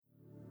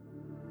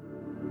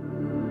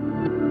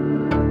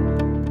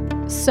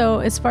So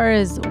as far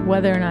as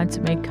whether or not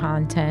to make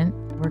content,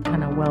 we're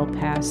kind of well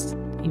past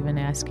even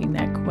asking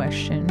that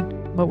question.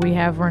 But we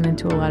have run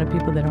into a lot of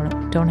people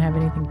that don't have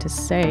anything to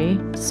say.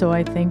 So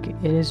I think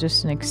it is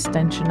just an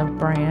extension of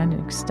brand,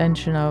 an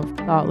extension of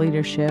thought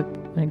leadership,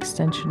 an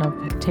extension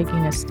of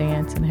taking a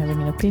stance and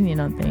having an opinion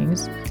on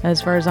things.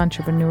 As far as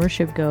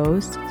entrepreneurship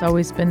goes, it's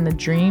always been the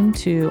dream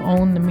to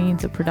own the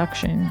means of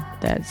production.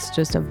 That's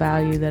just a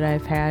value that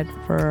I've had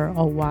for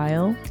a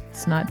while.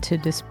 It's not to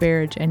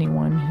disparage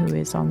anyone who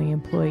is on the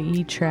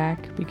employee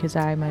track, because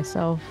I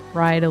myself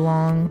ride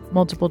along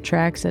multiple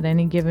tracks at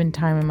any given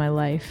time in my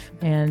life.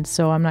 And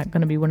so I'm not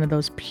going to be one of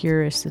those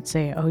purists that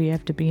say, oh, you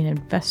have to be an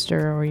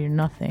investor or you're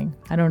nothing.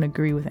 I don't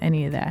agree with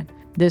any of that.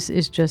 This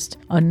is just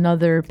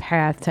another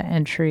path to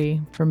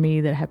entry for me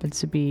that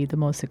happens to be the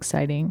most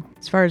exciting.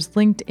 As far as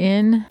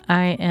LinkedIn,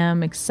 I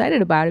am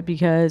excited about it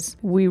because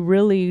we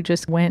really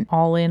just went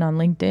all in on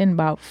LinkedIn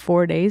about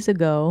 4 days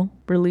ago,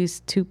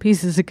 released 2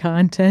 pieces of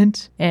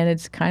content, and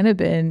it's kind of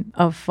been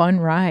a fun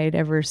ride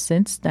ever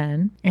since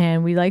then.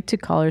 And we like to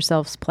call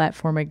ourselves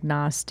platform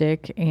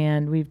agnostic,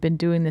 and we've been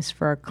doing this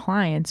for our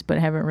clients, but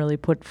haven't really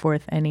put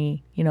forth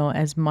any,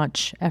 as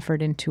much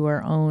effort into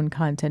our own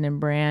content and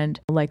brand,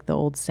 like the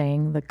old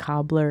saying, the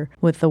cobbler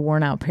with the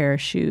worn out pair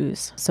of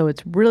shoes. So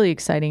it's really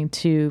exciting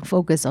to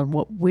focus on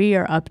what we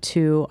are up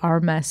to,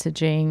 our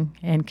messaging,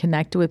 and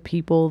connect with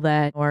people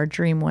that are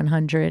Dream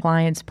 100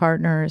 clients,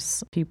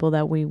 partners, people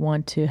that we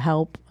want to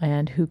help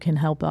and who can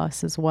help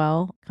us as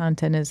well.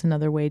 Content is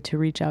another way to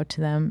reach out to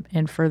them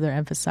and further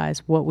emphasize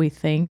what we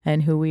think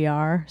and who we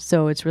are.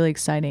 So it's really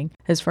exciting.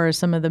 As far as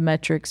some of the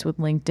metrics with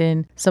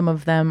LinkedIn, some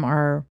of them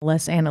are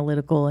less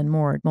analytical and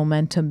more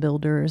momentum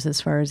builders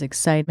as far as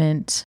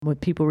excitement, with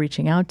people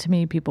reaching out to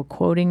me, people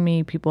quoting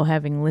me, people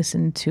having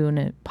listened to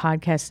a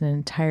podcast in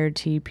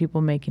entirety,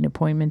 people making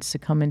appointments to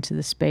come into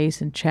the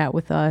space and chat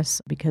with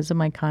us because of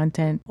my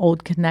content,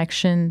 old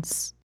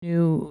connections,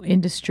 new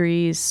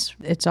industries.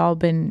 It's all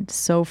been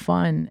so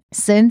fun.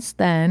 Since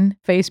then,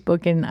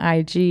 Facebook and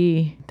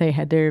IG, they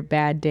had their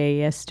bad day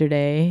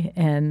yesterday,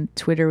 and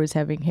Twitter was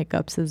having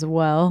hiccups as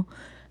well.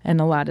 And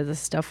a lot of the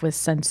stuff with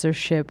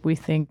censorship, we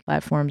think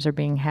platforms are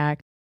being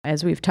hacked.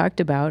 As we've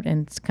talked about,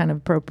 and it's kind of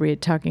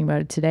appropriate talking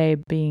about it today,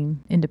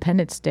 being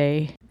Independence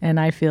Day. And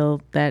I feel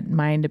that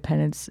my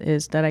independence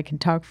is that I can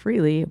talk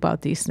freely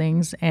about these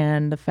things,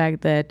 and the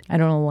fact that I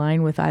don't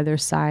align with either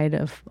side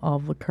of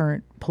the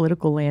current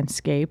political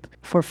landscape.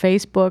 For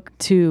Facebook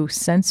to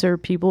censor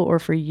people, or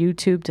for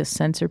YouTube to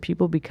censor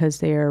people because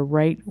they are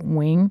right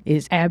wing,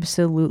 is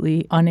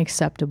absolutely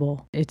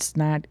unacceptable. It's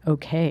not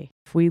okay.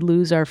 If we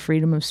lose our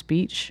freedom of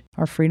speech,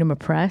 our freedom of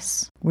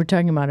press, we're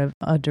talking about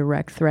a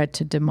direct threat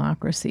to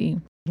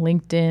democracy.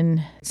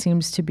 LinkedIn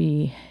seems to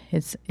be,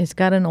 it's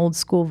got an old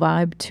school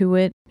vibe to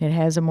it. It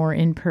has a more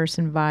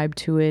in-person vibe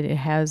to it. It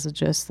has a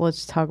just,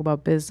 let's talk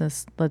about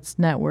business, let's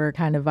network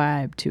kind of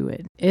vibe to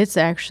it. It's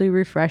actually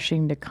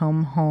refreshing to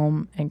come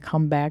home and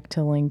come back to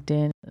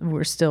LinkedIn.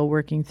 We're still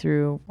working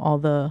through all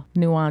the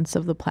nuance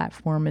of the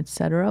platform,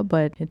 etc.,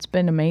 but it's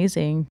been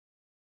amazing.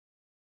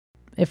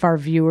 If our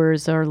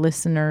viewers or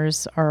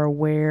listeners are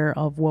aware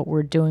of what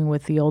we're doing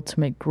with the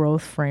Ultimate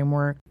Growth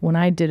Framework, when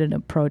I did an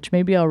approach,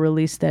 maybe I'll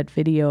release that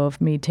video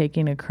of me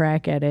taking a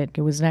crack at it.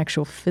 It was an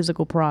actual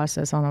physical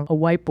process on a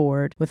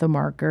whiteboard with a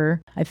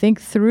marker. I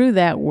think through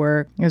that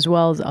work, as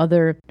well as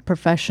other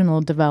professional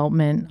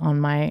development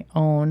on my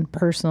own,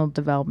 personal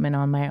development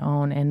on my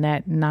own, and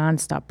that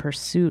nonstop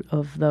pursuit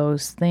of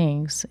those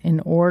things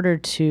in order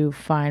to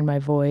find my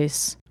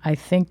voice, I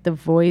think the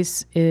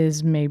voice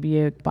is maybe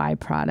a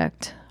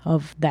byproduct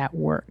of that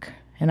work.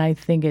 And I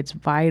think it's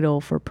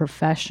vital for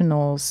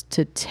professionals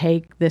to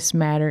take this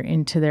matter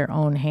into their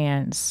own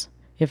hands.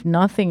 If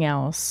nothing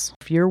else,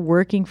 if you're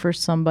working for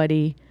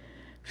somebody,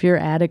 if you're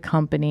at a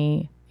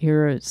company,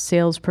 you're a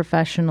sales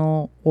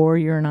professional, or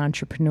you're an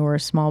entrepreneur,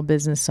 small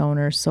business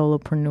owner,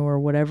 solopreneur,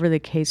 whatever the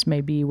case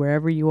may be,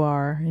 wherever you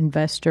are,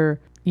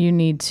 investor, you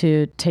need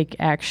to take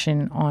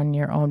action on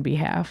your own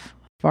behalf.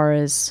 Far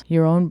as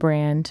your own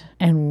brand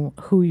and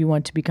who you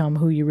want to become,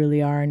 who you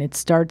really are. And it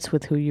starts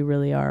with who you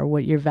really are,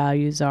 what your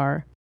values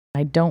are.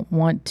 I don't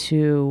want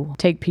to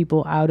take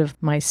people out of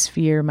my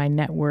sphere, my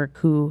network,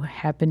 who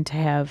happen to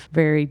have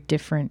very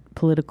different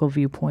political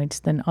viewpoints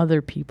than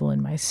other people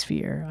in my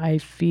sphere. I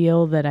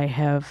feel that I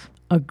have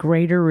a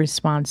greater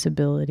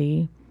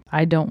responsibility.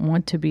 I don't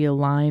want to be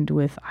aligned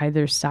with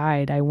either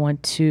side. I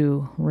want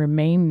to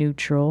remain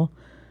neutral,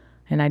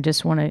 and I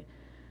just want to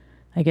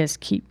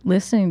keep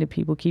listening to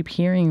people, keep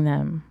hearing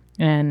them,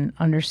 and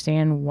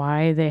understand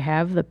why they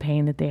have the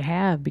pain that they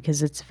have,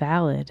 because it's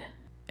valid.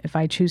 If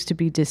I choose to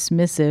be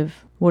dismissive,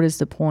 what is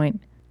the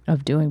point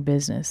of doing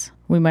business?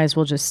 We might as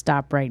well just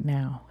stop right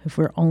now if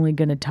we're only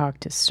going to talk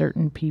to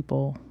certain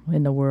people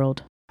in the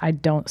world. I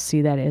don't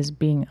see that as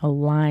being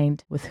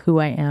aligned with who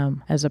I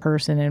am as a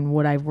person, and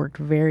what I've worked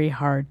very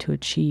hard to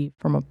achieve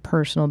from a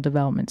personal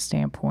development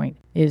standpoint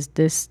is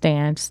this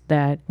stance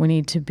that we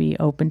need to be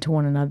open to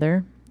one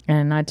another.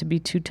 And not to be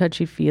too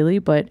touchy-feely,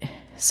 but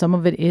some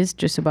of it is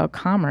just about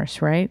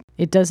commerce, right?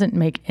 It doesn't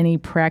make any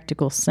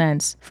practical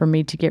sense for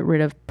me to get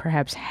rid of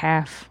perhaps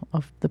half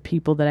of the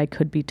people that I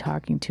could be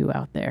talking to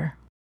out there.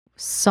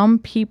 Some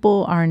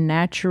people are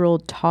natural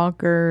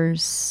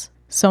talkers.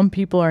 Some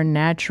people are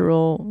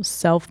natural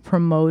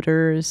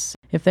self-promoters.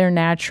 If they're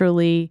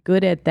naturally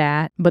good at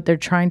that, but they're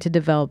trying to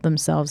develop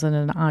themselves as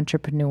an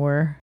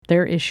entrepreneur,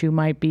 their issue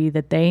might be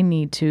that they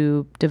need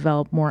to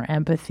develop more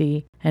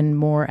empathy and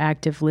more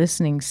active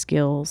listening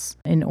skills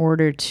in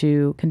order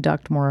to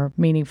conduct more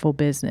meaningful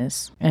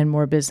business and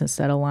more business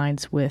that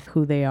aligns with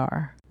who they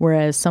are.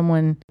 Whereas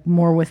someone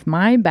more with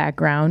my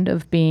background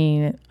of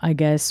being, I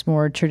guess,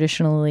 more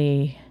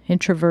traditionally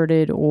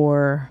introverted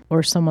or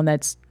someone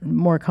that's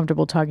more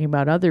comfortable talking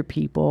about other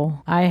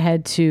people, I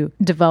had to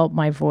develop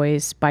my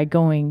voice by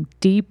going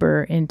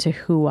deeper into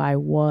who I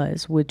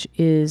was, which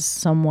is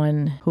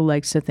someone who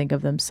likes to think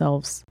of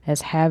themselves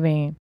as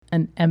having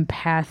an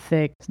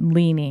empathic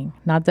leaning.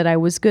 Not that I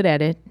was good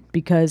at it,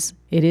 because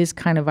it is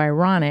kind of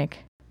ironic.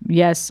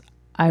 Yes,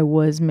 I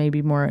was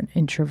maybe more an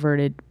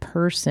introverted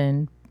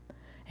person,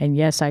 and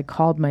yes, I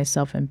called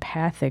myself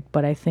empathic,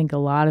 but I think a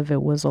lot of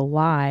it was a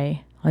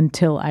lie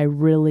until I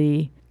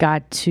really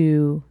got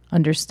to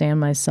understand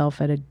myself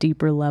at a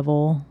deeper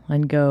level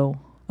and go,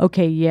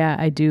 okay,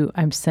 yeah,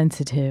 I'm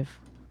sensitive,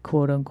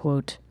 quote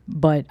unquote.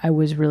 But I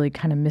was really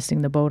kind of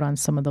missing the boat on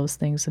some of those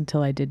things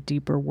until I did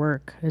deeper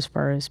work as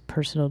far as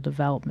personal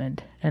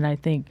development. And I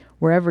think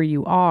wherever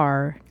you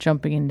are,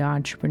 jumping into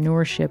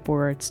entrepreneurship,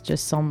 or it's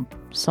just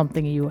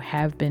something you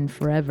have been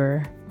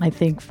forever, I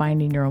think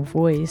finding your own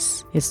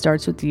voice, it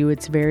starts with you.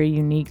 It's very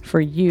unique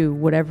for you,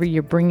 whatever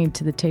you're bringing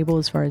to the table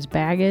as far as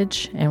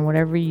baggage and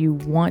whatever you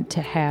want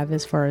to have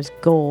as far as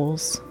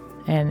goals,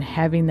 and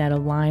having that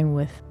align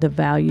with the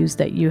values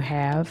that you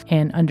have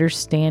and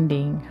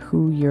understanding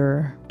who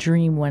your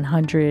Dream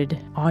 100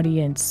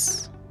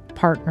 audience,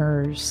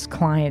 partners,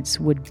 clients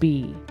would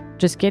be.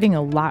 Just getting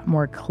a lot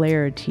more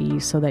clarity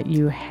so that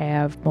you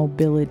have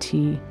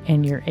mobility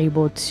and you're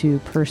able to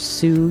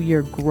pursue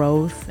your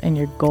growth and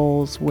your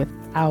goals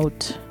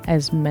without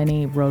as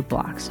many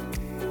roadblocks.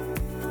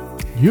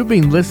 You've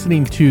been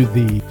listening to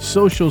the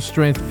Social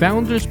Strength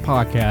Founders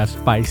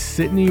Podcast by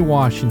Sydney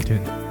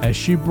Washington, as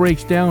she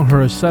breaks down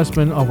her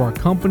assessment of our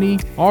company,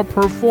 our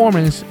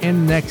performance,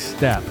 and next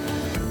step.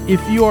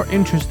 If you are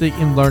interested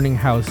in learning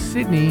how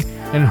Sydney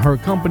and her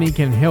company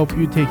can help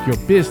you take your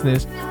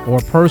business or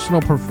personal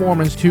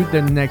performance to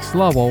the next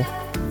level,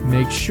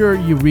 make sure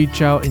you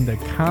reach out in the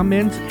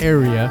comments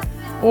area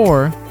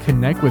or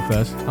connect with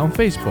us on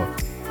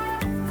Facebook.